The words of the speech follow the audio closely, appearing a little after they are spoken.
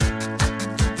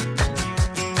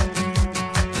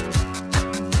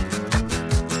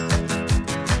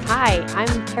Hi,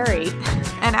 I'm Terry.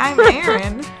 And I'm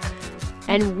Erin.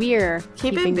 And we're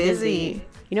keeping busy.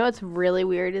 You know what's really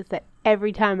weird is that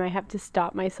every time I have to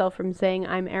stop myself from saying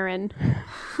I'm Erin.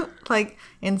 Like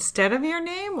instead of your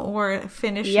name or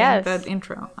finishing the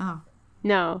intro? Oh.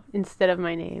 No, instead of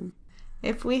my name.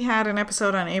 If we had an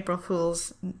episode on April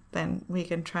Fools, then we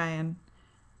can try and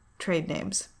trade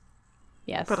names.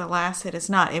 Yes. But alas, it is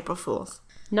not April Fools.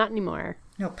 Not anymore.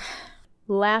 Nope.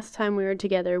 Last time we were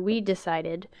together, we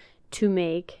decided to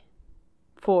make,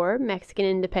 for Mexican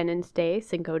Independence Day,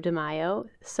 Cinco de Mayo,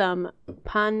 some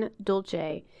pan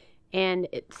dulce. And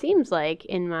it seems like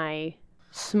in my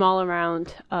small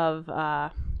amount of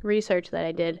research that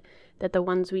I did, that the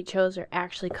ones we chose are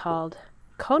actually called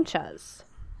conchas.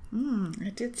 I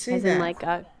did see as that. As in like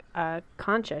a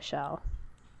concha shell.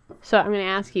 So I'm going to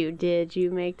ask you, did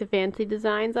you make the fancy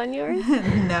designs on yours?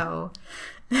 No.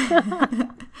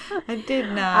 I did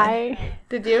not.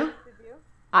 Did you?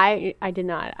 I did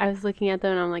not. I was looking at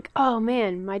them and I'm like, oh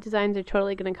man, my designs are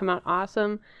totally going to come out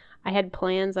awesome. I had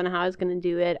plans on how I was going to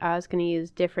do it. I was going to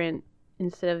use different,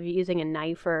 instead of using a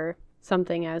knife or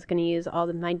something, I was going to use all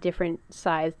my different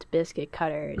sized biscuit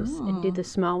cutters and do the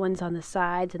small ones on the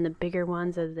sides and the bigger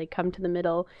ones as they come to the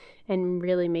middle and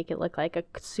really make it look like a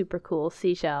super cool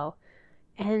seashell.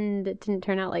 And it didn't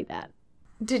turn out like that.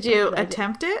 Did you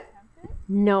attempt it?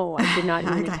 No, I did not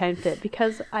even attempt it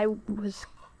because I was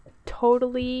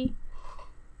totally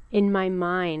in my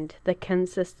mind the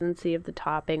consistency of the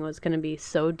topping was going to be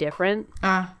so different.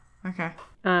 Okay.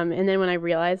 And then when I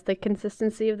realized the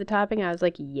consistency of the topping, I was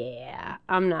like, yeah,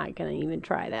 I'm not going to even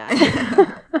try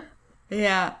that.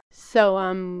 Yeah.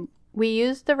 So we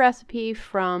used the recipe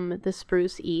from the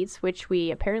Spruce Eats, which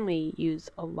we apparently use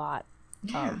a lot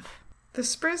of. The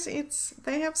Spruce Eats,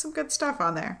 they have some good stuff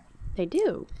on there. They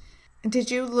do. Did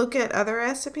you look at other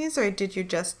recipes or did you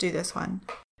just do this one?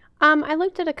 I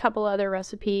looked at a couple other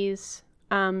recipes,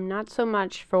 not so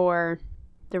much for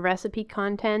the recipe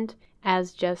content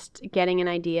as just getting an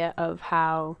idea of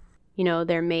how, you know,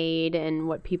 they're made and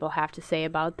what people have to say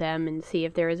about them and see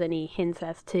if there is any hints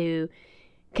as to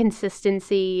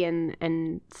consistency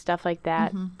and stuff like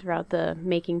that throughout the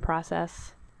making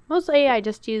process. Mostly I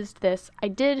just used this. I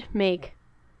did make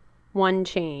one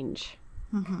change.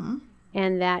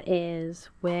 And that is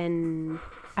when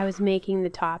I was making the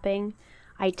topping,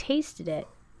 I tasted it,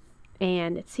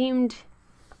 and it seemed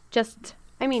just,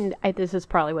 this is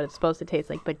probably what it's supposed to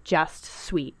taste like, but just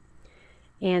sweet.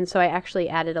 And so I actually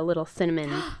added a little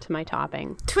cinnamon to my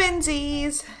topping.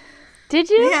 Twinsies! Did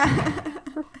you? Yeah.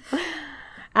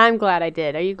 I'm glad I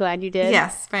did. Are you glad you did?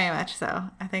 Yes, very much so.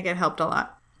 I think it helped a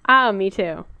lot. Oh, me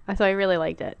too. So I really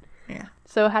liked it. Yeah.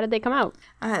 So how did they come out?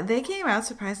 They came out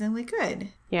surprisingly good.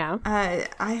 Yeah. I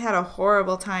had a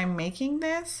horrible time making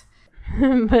this.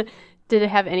 But did it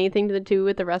have anything to do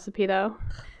with the recipe, though?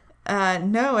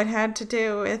 No, it had to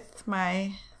do with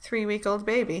my 3-week-old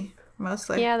baby,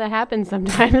 mostly. Yeah, that happens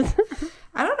sometimes.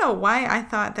 I don't know why I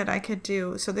thought that I could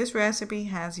do... So this recipe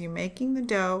has you making the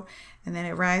dough, and then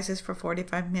it rises for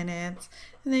 45 minutes,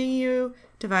 and then you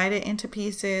divide it into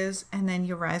pieces, and then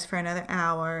you rise for another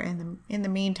hour, and in the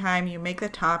meantime, you make the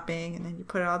topping, and then you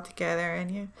put it all together,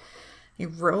 and you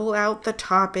roll out the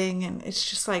topping, and it's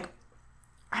just like...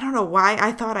 I don't know why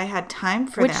I thought I had time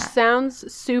for that. Which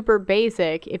sounds super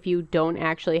basic if you don't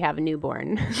actually have a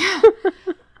newborn. Yeah.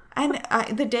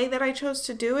 And the day that I chose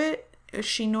to do it,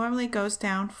 she normally goes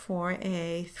down for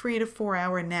a 3 to 4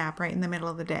 hour nap right in the middle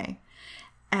of the day.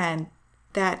 And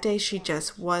that day she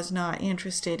just was not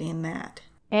interested in that.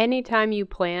 Anytime you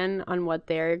plan on what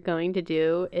they're going to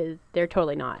do, they're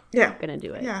totally not going to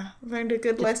do it. Yeah, learned a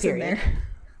good lesson there.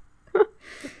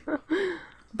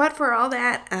 But for all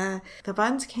that, the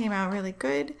buns came out really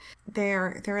good.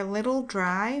 They're a little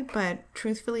dry, but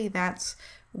truthfully, that's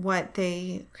what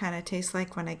they kind of taste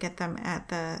like when I get them at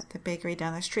the bakery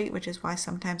down the street, which is why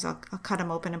sometimes I'll cut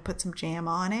them open and put some jam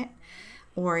on it,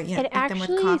 or eat them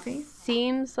with coffee. It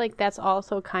seems like that's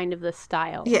also kind of the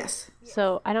style. Yes.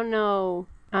 So I don't know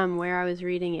where I was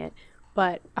reading it,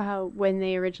 but when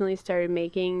they originally started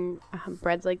making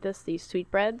breads like this, these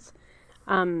sweet breads,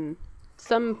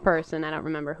 some person, I don't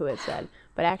remember who it said,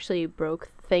 but actually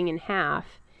broke the thing in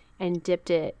half and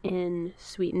dipped it in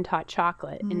sweetened hot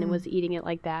chocolate and was eating it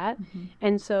like that.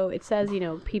 And so it says,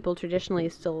 people traditionally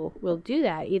still will do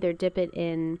that, either dip it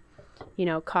in,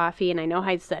 coffee. And I know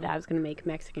I said I was going to make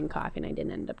Mexican coffee and I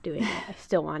didn't end up doing it. I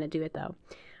still want to do it though.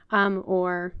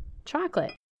 Or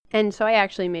chocolate. And so I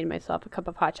actually made myself a cup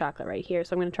of hot chocolate right here.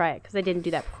 So I'm going to try it because I didn't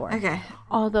do that before. Okay.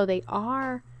 Although they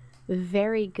are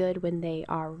very good when they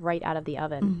are right out of the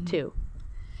oven too,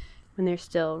 when they're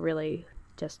still really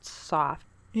just soft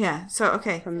Yeah. So,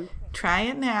 okay. From Try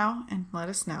it now and let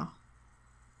us know.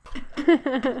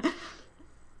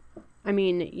 I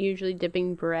mean, usually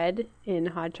dipping bread in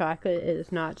hot chocolate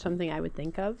is not something I would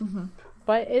think of,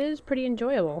 but it is pretty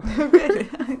enjoyable. Good.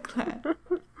 I'm glad.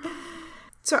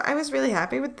 So I was really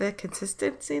happy with the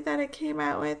consistency that it came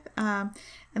out with, and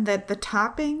that the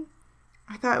topping,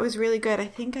 I thought was really good. I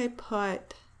think I put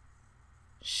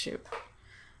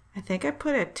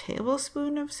a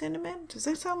tablespoon of cinnamon. Does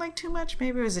that sound like too much?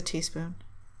 Maybe it was a teaspoon.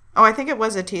 Oh, I think it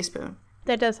was a teaspoon.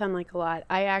 That does sound like a lot.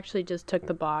 I actually just took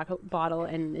the bottle,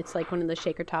 and it's like one of the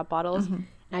shaker top bottles, and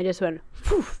I just went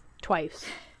poof twice.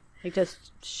 Like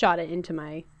just shot it into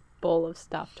my bowl of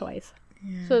stuff twice.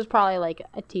 Yeah. So it was probably like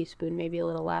a teaspoon, maybe a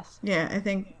little less. Yeah, I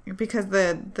think because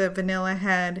the vanilla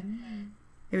had,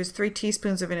 it was 3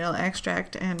 teaspoons of vanilla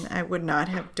extract, and I would not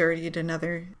have dirtied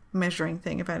another measuring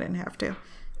thing if I didn't have to.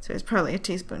 So it's probably a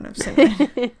teaspoon of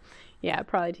cinnamon. Yeah,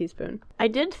 probably a teaspoon. I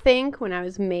did think when I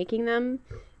was making them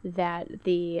that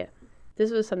this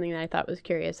was something that I thought was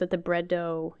curious, that the bread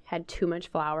dough had too much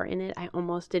flour in it. I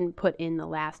almost didn't put in the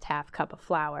last half cup of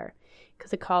flour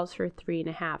because it calls for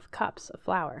 3.5 cups of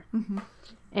flour. Mm-hmm.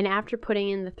 And after putting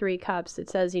in the 3 cups, it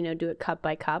says, do it cup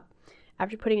by cup.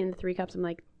 After putting in the 3 cups, I'm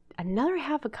like, another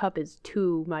half a cup is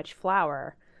too much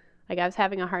flour. Like I was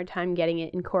having a hard time getting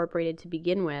it incorporated to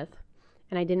begin with,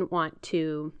 and I didn't want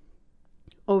to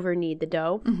over knead the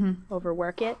dough,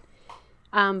 overwork it.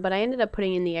 But I ended up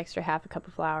putting in the extra half a cup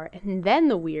of flour. And then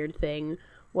the weird thing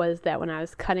was that when I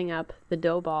was cutting up the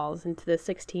dough balls into the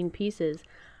 16 pieces,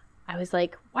 I was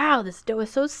like, wow, this dough is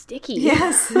so sticky.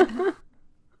 Yes.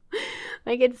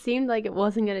 Like it seemed like it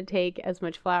wasn't going to take as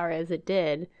much flour as it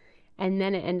did. And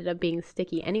then it ended up being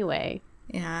sticky anyway.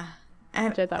 Yeah.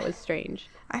 Which I thought was strange.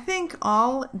 I think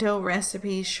all dough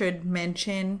recipes should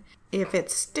mention if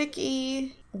it's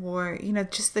sticky or,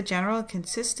 just the general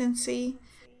consistency.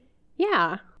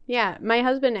 Yeah. Yeah. My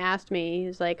husband asked me,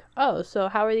 he's like, oh, so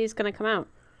how are these going to come out?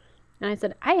 And I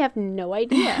said, I have no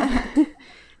idea.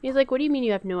 He's like, what do you mean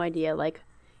you have no idea? Like,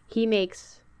 he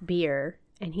makes beer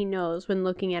and he knows when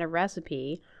looking at a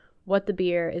recipe what the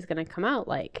beer is going to come out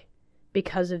like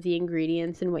because of the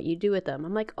ingredients and what you do with them.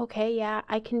 I'm like, okay, yeah,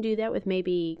 I can do that with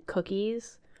maybe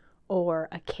cookies or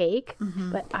a cake,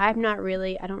 but I don't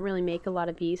really make a lot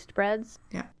of yeast breads.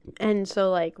 Yeah. And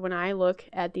so like when I look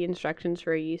at the instructions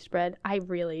for a yeast bread, I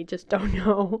really just don't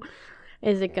know.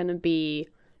 Is it going to be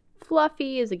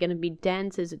fluffy? Is it going to be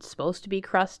dense? Is it supposed to be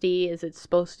crusty? Is it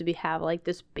supposed to have like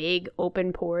this big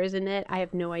open pores in it? I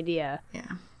have no idea.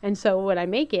 Yeah. And so when I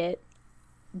make it,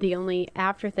 the only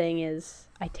after thing is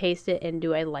I taste it and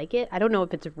do I like it? I don't know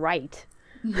if it's right.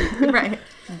 Right.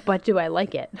 But do I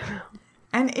like it?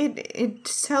 And it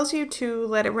tells you to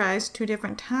let it rise 2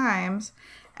 different times,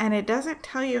 and it doesn't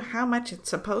tell you how much it's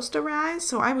supposed to rise.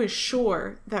 So I was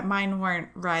sure that mine weren't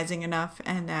rising enough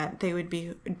and that they would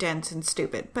be dense and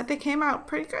stupid, but they came out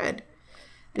pretty good.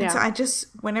 And so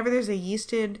whenever there's a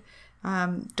yeasted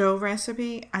dough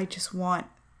recipe, I just want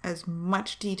as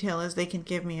much detail as they can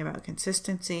give me about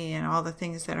consistency and all the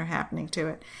things that are happening to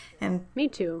it. And me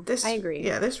too. I agree.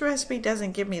 Yeah, this recipe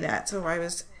doesn't give me that, so I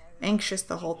was anxious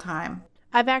the whole time.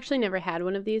 I've actually never had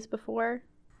one of these before,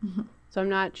 so I'm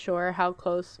not sure how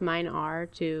close mine are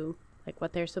to like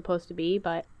what they're supposed to be,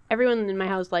 but everyone in my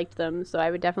house liked them, so I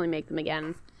would definitely make them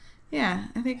again. Yeah,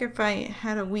 I think if I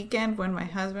had a weekend when my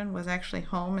husband was actually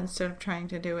home instead of trying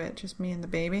to do it just me and the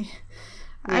baby,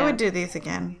 I would do these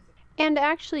again. And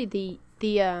actually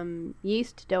the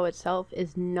yeast dough itself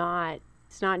is not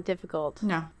difficult.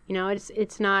 No.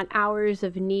 It's not hours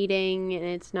of kneading, and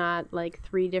it's not like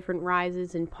 3 different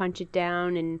rises and punch it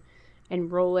down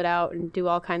and roll it out and do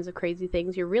all kinds of crazy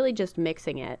things. You're really just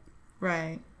mixing it.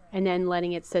 Right. And then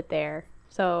letting it sit there.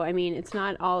 So, I mean, it's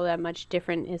not all that much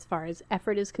different as far as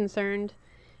effort is concerned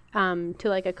to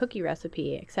like a cookie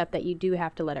recipe, except that you do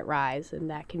have to let it rise, and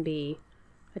that can be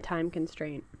a time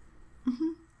constraint.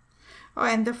 Mm-hmm. Oh,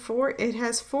 and it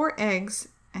has 4 eggs,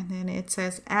 and then it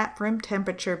says at room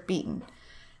temperature beaten.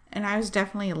 And I was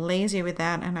definitely lazy with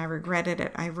that, and I regretted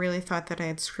it. I really thought that I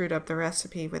had screwed up the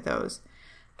recipe with those.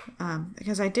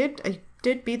 Because I did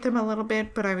beat them a little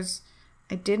bit, but I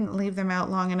didn't leave them out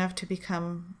long enough to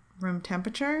become room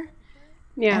temperature.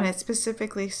 Yeah. And it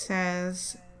specifically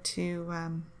says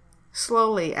to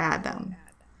slowly add them.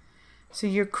 So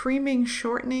you're creaming,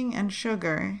 shortening, and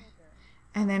sugar.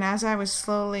 And then as I was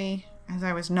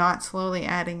not slowly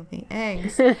adding the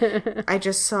eggs, I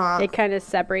just saw... It kind of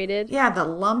separated? Yeah, the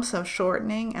lumps of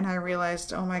shortening, and I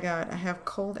realized, oh my god, I have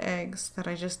cold eggs that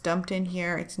I just dumped in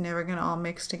here. It's never going to all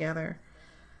mix together.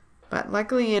 But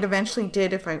luckily it eventually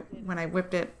did when I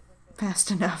whipped it fast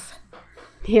enough.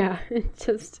 Yeah, it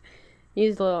just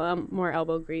Use a little more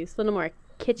elbow grease, a little more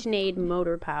KitchenAid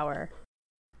motor power.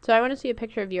 So I want to see a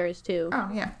picture of yours too. Oh,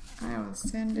 yeah. I will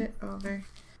send it over.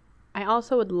 I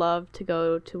also would love to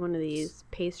go to one of these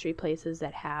pastry places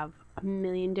that have a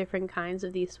million different kinds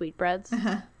of these sweetbreads.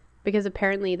 Because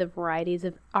apparently the varieties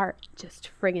are just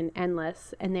friggin'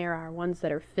 endless. And there are ones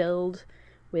that are filled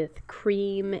with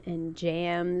cream and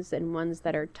jams, and ones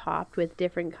that are topped with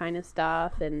different kind of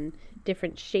stuff and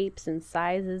different shapes and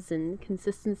sizes and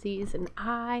consistencies. And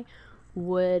I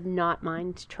would not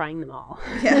mind trying them all.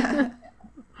 Yeah.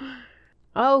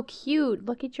 Oh, cute.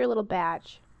 Look at your little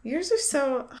batch. Yours are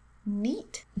so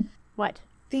neat. What?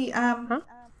 The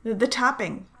the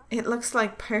topping. It looks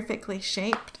like perfectly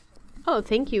shaped. Oh,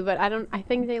 thank you, but I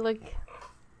think they look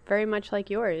very much like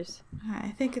yours. I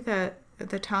think the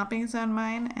toppings on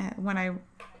mine, when I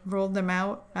rolled them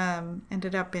out,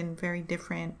 ended up in very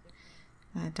different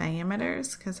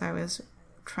diameters, because I was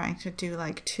trying to do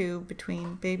like 2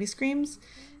 between baby screams,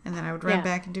 and then I would run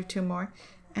back and do 2 more.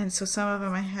 And so some of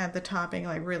them I had the topping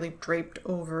like really draped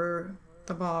over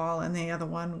the ball, and the other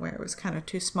one where it was kind of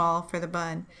too small for the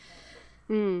bun.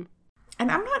 And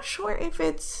I'm not sure if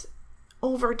it's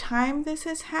over time this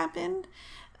has happened,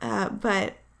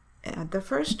 but the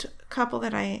first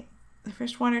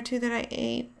 1 or 2 that I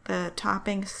ate, the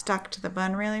topping stuck to the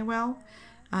bun really well.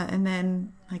 And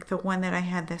then like the one that I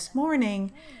had this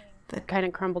morning, that kind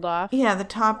of crumbled off. Yeah, the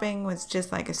topping was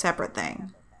just like a separate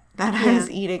thing that I was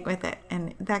eating with it.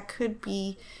 And that could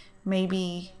be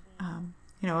maybe,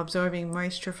 absorbing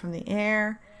moisture from the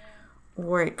air,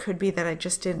 or it could be that I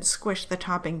just didn't squish the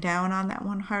topping down on that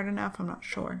one hard enough. I'm not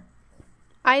sure.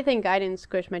 I think I didn't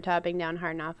squish my topping down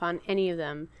hard enough on any of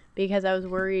them, because I was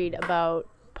worried about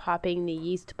popping the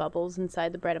yeast bubbles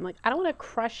inside the bread. I'm like, I don't want to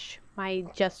crush my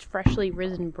just freshly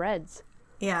risen breads.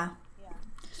 Yeah.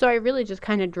 So I really just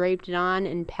kind of draped it on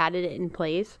and patted it in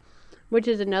place, which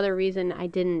is another reason I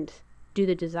didn't do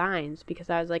the designs, because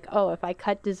I was like, oh, if I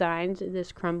cut designs in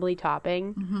this crumbly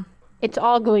topping, it's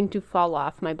all going to fall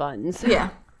off my buns. Yeah.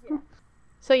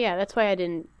 So yeah, that's why I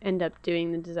didn't end up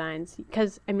doing the designs,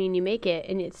 because, I mean, you make it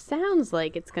and it sounds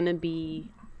like it's going to be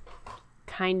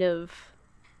kind of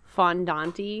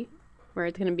fondant-y, where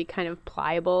it's going to be kind of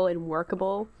pliable and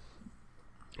workable.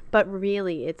 But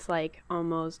really, it's like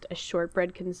almost a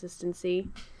shortbread consistency,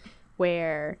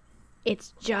 where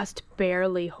it's just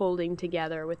barely holding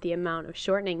together with the amount of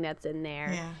shortening that's in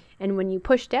there. Yeah. And when you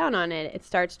push down on it, it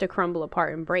starts to crumble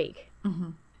apart and break.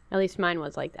 At least mine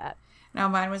was like that. No,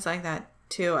 mine was like that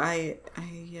too. I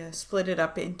split it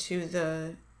up into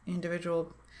the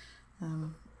individual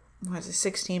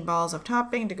 16 balls of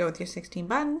topping to go with your 16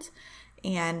 buns,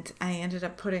 and I ended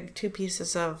up putting 2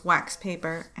 pieces of wax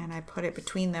paper, and I put it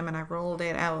between them, and I rolled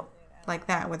it out like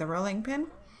that with a rolling pin.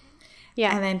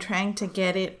 Yeah. And then trying to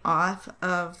get it off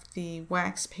of the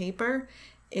wax paper,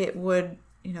 it would,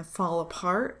 fall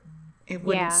apart. It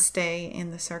wouldn't stay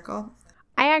in the circle.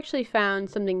 I actually found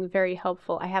something very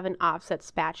helpful. I have an offset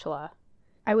spatula.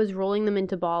 I was rolling them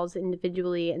into balls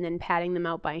individually and then patting them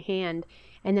out by hand,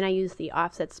 and then I used the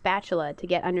offset spatula to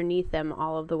get underneath them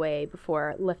all of the way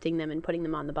before lifting them and putting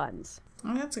them on the buns.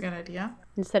 Oh, that's a good idea.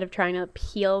 Instead of trying to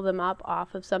peel them up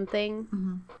off of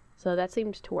something. So that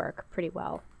seems to work pretty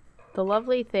well. The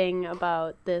lovely thing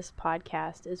about this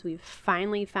podcast is we've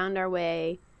finally found our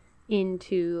way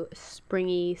into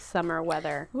springy summer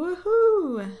weather.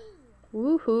 Woohoo!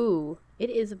 Woohoo! It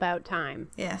is about time.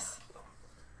 Yes.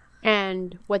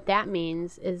 And what that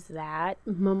means is that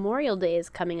Memorial Day is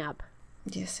coming up.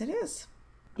 Yes, it is.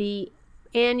 The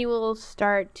annual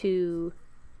start to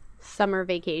summer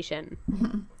vacation.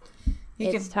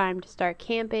 It's time to start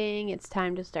camping. It's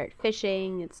time to start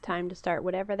fishing. It's time to start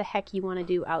whatever the heck you want to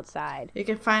do outside. You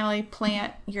can finally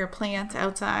plant your plants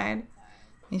outside.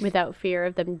 Without fear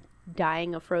of them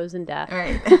dying a frozen death.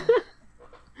 Right.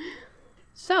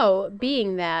 So,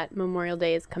 being that Memorial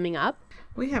Day is coming up,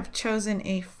 we have chosen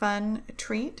a fun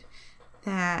treat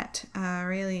that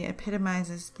really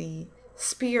epitomizes the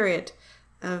spirit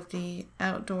of the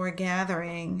outdoor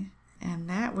gathering, and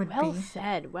that would well be...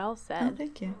 said, well Oh, said.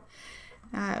 thank you.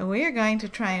 We are going to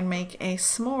try and make a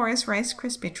s'mores Rice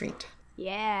Krispie treat.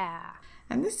 Yeah.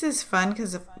 And this is fun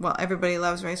because, everybody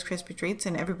loves Rice Krispie treats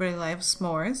and everybody loves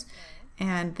s'mores.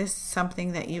 And this is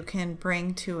something that you can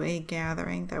bring to a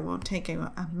gathering that won't take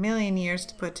a million years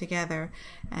to put together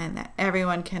and that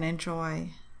everyone can enjoy.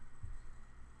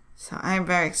 So I'm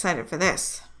very excited for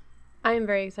this. I am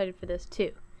very excited for this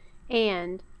too.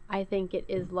 And I think it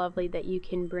is lovely that you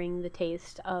can bring the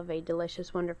taste of a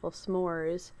delicious, wonderful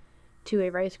s'mores to a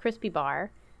Rice Krispie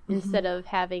bar instead of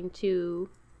having to,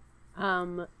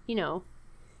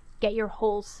 get your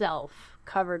whole self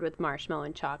covered with marshmallow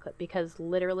and chocolate, because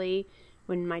literally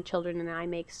when my children and I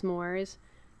make s'mores,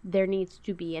 there needs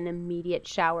to be an immediate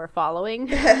shower following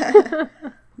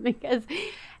because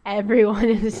everyone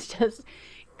is just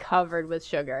covered with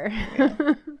sugar.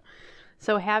 Yeah.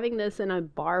 So having this in a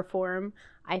bar form,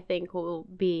 I think will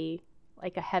be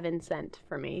like a heaven sent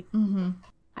for me. Mm-hmm.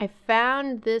 I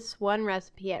found this one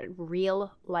recipe at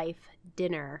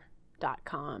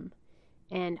reallifedinner.com.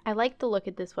 And I like to look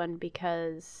at this one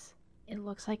because it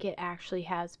looks like it actually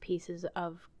has pieces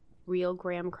of real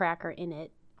graham cracker in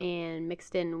it and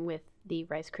mixed in with the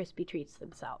Rice Krispie treats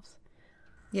themselves.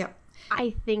 Yep.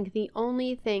 I think the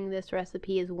only thing this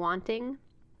recipe is wanting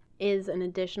is an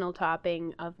additional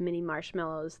topping of mini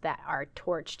marshmallows that are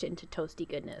torched into toasty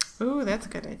goodness. Ooh, that's a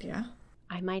good idea.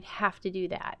 I might have to do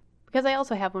that because I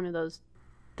also have one of those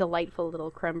delightful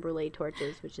little creme brulee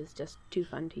torches, which is just too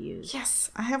fun to use. Yes,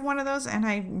 I have one of those and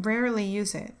I rarely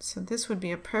use it. So this would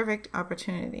be a perfect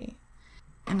opportunity.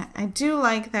 And I do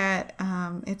like that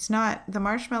it's not, the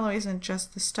marshmallow isn't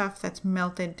just the stuff that's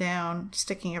melted down,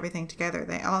 sticking everything together.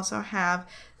 They also have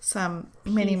some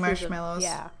mini marshmallows,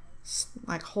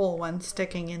 like whole ones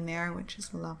sticking in there, which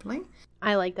is lovely.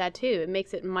 I like that too. It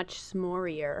makes it much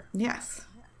s'morier. Yes.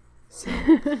 So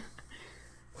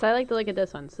I like to look at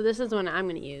this one. So this is one I'm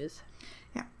going to use.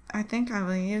 Yeah, I think I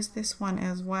will use this one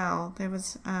as well. There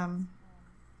was, I'll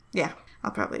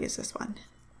probably use this one.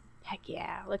 Heck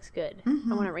yeah, looks good.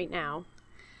 Mm-hmm. I want it right now.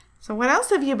 So what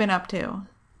else have you been up to?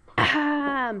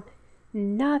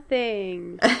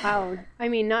 Nothing. Oh, I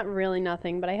mean, not really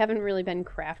nothing, but I haven't really been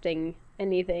crafting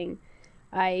anything.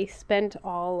 I spent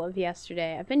all of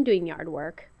yesterday. I've been doing yard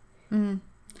work.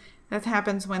 That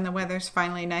happens when the weather's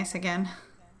finally nice again.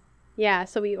 Yeah,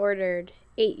 so we ordered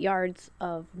 8 yards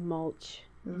of mulch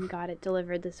and got it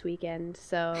delivered this weekend.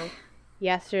 So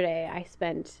yesterday I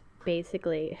spent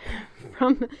basically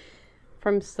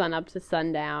from sun up to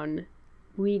sundown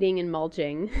weeding and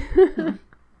mulching.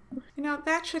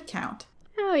 That should count.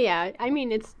 Oh yeah, I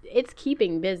mean it's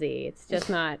keeping busy. It's just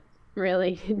not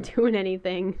really doing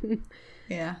anything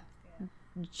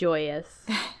joyous.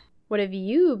 What have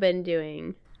you been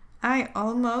doing? I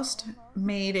almost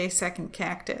made a second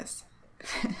cactus.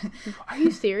 Are you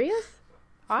serious?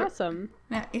 Awesome.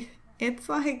 Now, it's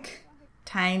like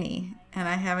tiny, and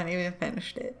I haven't even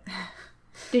finished it.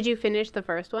 Did you finish the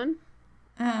first one?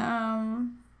 I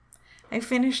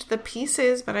finished the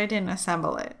pieces, but I didn't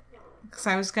assemble it because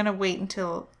I was gonna wait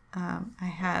until I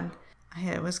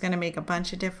was gonna make a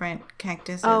bunch of different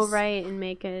cactuses. Oh, right, and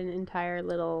make an entire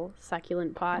little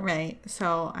succulent pot. Right.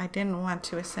 So I didn't want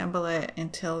to assemble it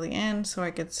until the end, so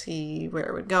I could see where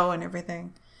it would go and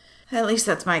everything. At least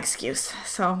that's my excuse.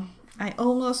 So I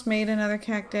almost made another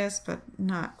cactus, but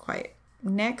not quite.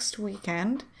 Next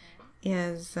weekend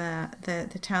is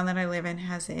the town that I live in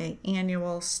has a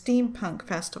annual steampunk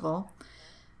festival.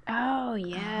 Oh,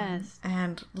 yes.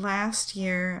 And last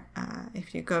year,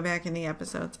 if you go back in the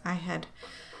episodes, I had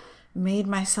made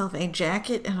myself a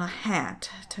jacket and a hat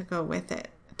to go with it,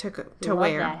 to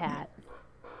wear. Love that hat.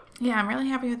 Yeah, I'm really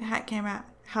happy with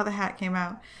how the hat came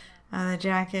out. The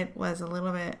jacket was a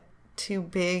little bit too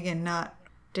big and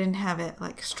didn't have it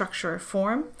like structure or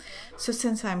form. So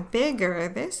since I'm bigger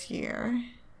this year,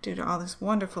 due to all this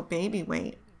wonderful baby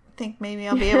weight, I think maybe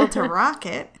I'll be able to rock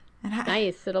it. And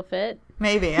nice, it'll fit.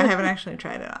 Maybe. I haven't actually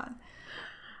tried it on.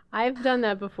 I've done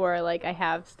that before. Like, I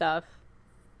have stuff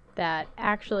that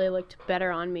actually looked better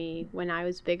on me when I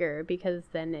was bigger because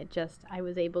then I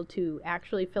was able to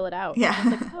actually fill it out. Yeah. I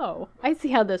was like, oh, I see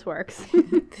how this works.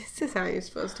 This is how you're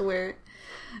supposed to wear it.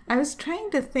 I was trying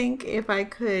to think if I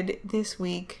could this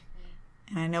week,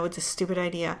 and I know it's a stupid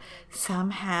idea,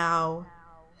 somehow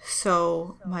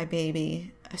sew my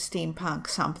baby a steampunk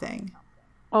something.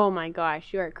 Oh my gosh,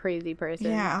 you're a crazy person.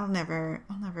 Yeah, I'll never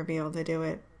be able to do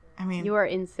it. I mean, you are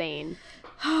insane.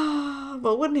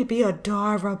 But wouldn't it be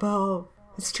adorable?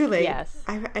 It's too late. Yes.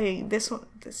 This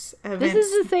event. This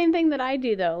is the same thing that I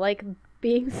do though. Like,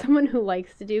 being someone who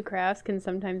likes to do crafts can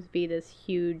sometimes be this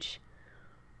huge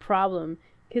problem.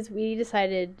 Because we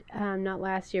decided, not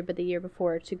last year, but the year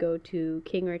before, to go to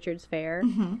King Richard's Fair.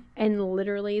 Mm-hmm. And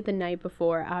literally the night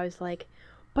before, I was like,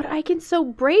 but I can sew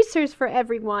bracers for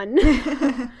everyone.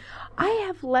 I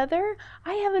have leather.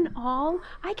 I have an awl.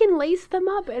 I can lace them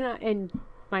up. And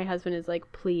my husband is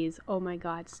like, please, oh my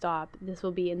God, stop. This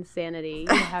will be insanity.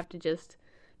 You have to just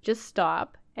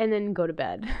stop and then go to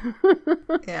bed.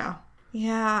 Yeah.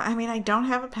 Yeah, I mean, I don't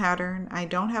have a pattern. I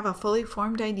don't have a fully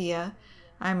formed idea.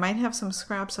 I might have some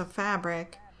scraps of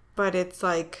fabric, but it's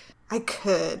like, I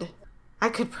could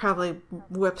probably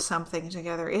whip something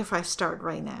together if I start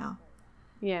right now.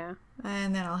 Yeah.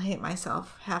 And then I'll hate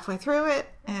myself halfway through it,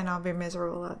 and I'll be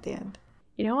miserable at the end.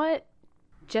 You know what?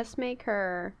 Just make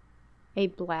her a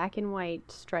black and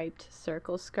white striped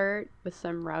circle skirt with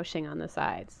some ruching on the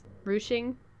sides.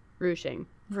 Ruching? Ruching.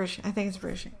 Ruching. I think it's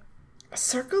ruching.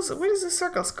 Circles? What is a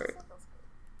circle skirt?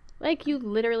 Like you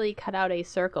literally cut out a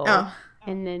circle,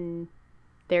 and then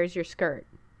there's your skirt.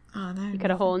 Oh, you cut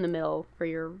a hole in the middle for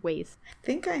your waist. I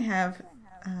think I have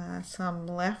some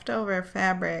leftover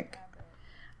fabric.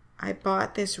 I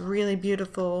bought this really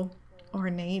beautiful,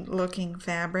 ornate-looking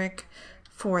fabric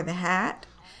for the hat.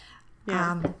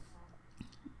 Yeah.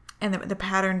 And the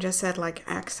pattern just said like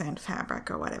accent fabric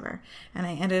or whatever. And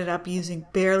I ended up using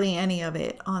barely any of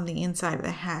it on the inside of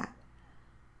the hat.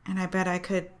 And I bet I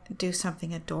could do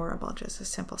something adorable, just a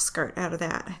simple skirt out of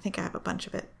that. I think I have a bunch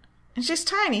of it. And she's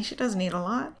tiny. She doesn't need a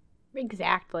lot.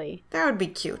 Exactly. That would be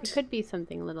cute. It could be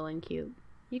something little and cute.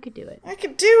 You could do it. I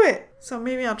could do it. So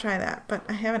maybe I'll try that. But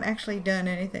I haven't actually done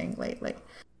anything lately.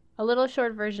 A little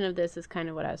short version of this is kind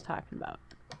of what I was talking about.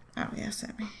 Oh, yeah,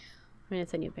 send me. I'm going to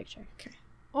send you a picture. Okay.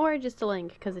 Or just a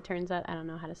link, because it turns out I don't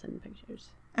know how to send pictures.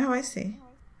 Oh, I see.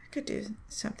 I could do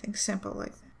something simple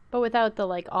like that. But without the,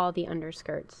 like, all the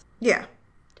underskirts. Yeah.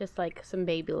 Just, like, some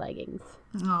baby leggings.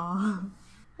 Oh,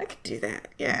 I could do that.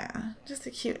 Yeah. Just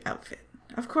a cute outfit.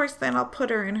 Of course, then I'll put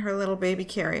her in her little baby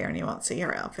carrier and you won't see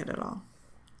her outfit at all.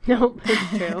 Nope,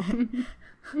 it's true.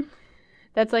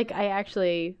 That's like, I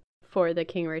actually, for the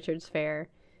King Richard's Fair,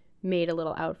 made a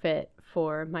little outfit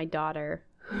for my daughter,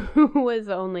 who was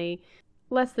only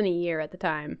less than a year at the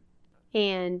time.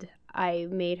 And I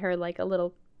made her like a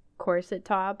little corset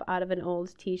top out of an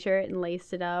old t-shirt and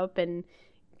laced it up and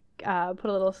put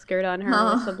a little skirt on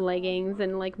her with some leggings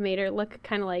and like made her look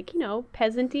kind of like, you know,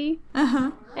 peasant-y.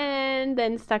 Uh-huh. And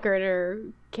then stuck her in her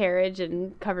carriage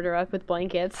and covered her up with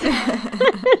blankets.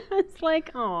 It's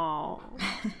like, oh.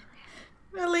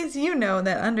 At least you know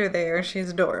that under there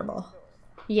she's adorable.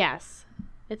 Yes,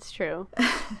 it's true.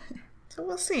 So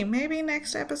we'll see. Maybe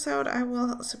next episode I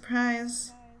will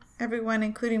surprise everyone,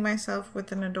 including myself,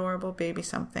 with an adorable baby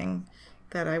something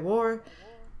that I wore,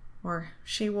 or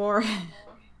she wore,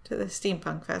 to the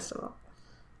Steampunk Festival.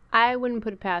 I wouldn't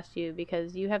put it past you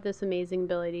because you have this amazing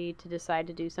ability to decide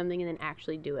to do something and then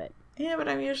actually do it. Yeah, but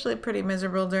I'm usually pretty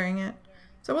miserable during it.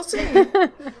 So we'll see.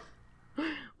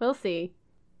 We'll see.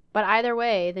 But either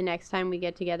way, the next time we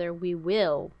get together, we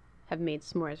will have made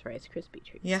s'mores Rice Krispie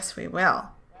treats. Yes, we will.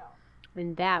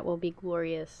 And that will be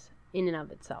glorious in and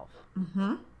of itself.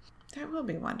 Mm-hmm. That will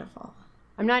be wonderful.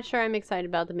 I'm not sure I'm excited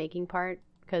about the making part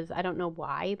because I don't know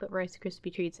why, but Rice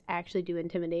Krispie treats actually do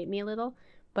intimidate me a little.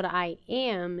 But I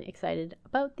am excited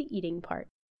about the eating part.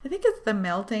 I think it's the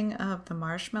melting of the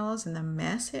marshmallows and the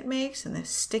mess it makes and the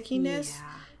stickiness.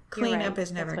 Yeah, Cleanup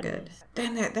is never good.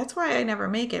 That's why I never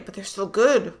make it, but they're so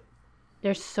good.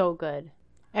 They're so good.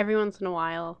 Every once in a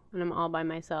while, when I'm all by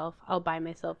myself, I'll buy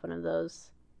myself one of those,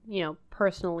 you know,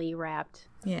 personally wrapped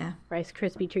Rice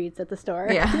Krispie treats at the store.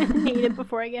 Yeah. And eat it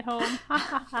before I get home.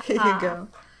 There you go.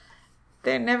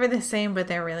 They're never the same, but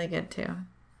they're really good too.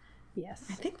 Yes.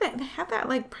 I think that they have that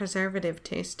like preservative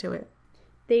taste to it.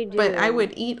 They do. But I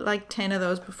would eat like 10 of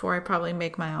those before I probably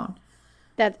make my own.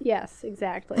 Yes,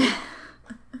 exactly.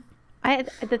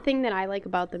 The thing that I like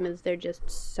about them is they're just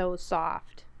so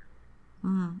soft.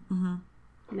 Mm-hmm.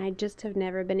 And I just have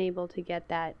never been able to get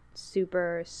that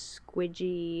super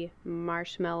squidgy,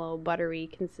 marshmallow, buttery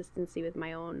consistency with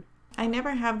my own. I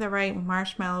never have the right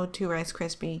marshmallow to Rice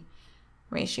Krispie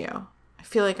ratio. I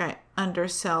feel like I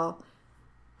undersell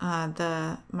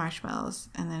the marshmallows,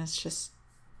 and then it's just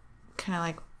kind of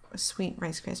like sweet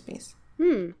Rice Krispies.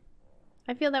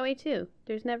 I feel that way too.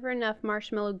 There's never enough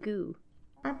marshmallow goo.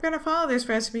 I'm going to follow this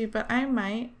recipe, but I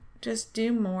might just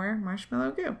do more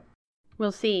marshmallow goo.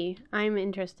 We'll see. I'm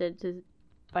interested to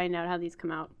find out how these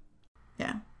come out.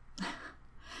 Yeah.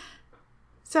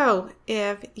 So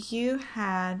if you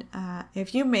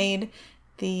made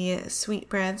the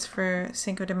sweetbreads for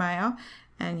Cinco de Mayo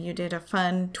and you did a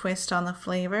fun twist on the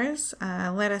flavors,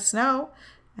 let us know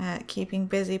at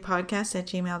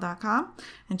keepingbusypodcast@gmail.com,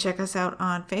 and check us out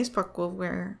on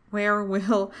Facebook where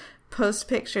we'll post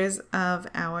pictures of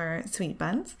our sweet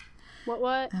buns.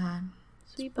 What?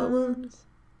 Sweet buns.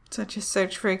 So just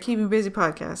search for Keeping Busy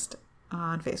Podcast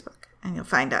on Facebook and you'll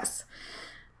find us.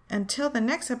 Until the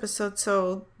next episode,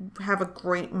 so have a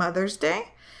great Mother's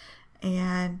Day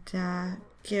and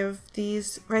give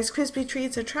these Rice Krispie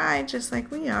treats a try just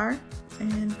like we are,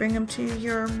 and bring them to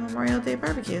your Memorial Day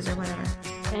barbecues or whatever.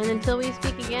 And until we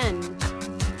speak again,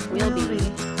 we'll be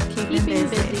keeping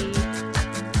busy.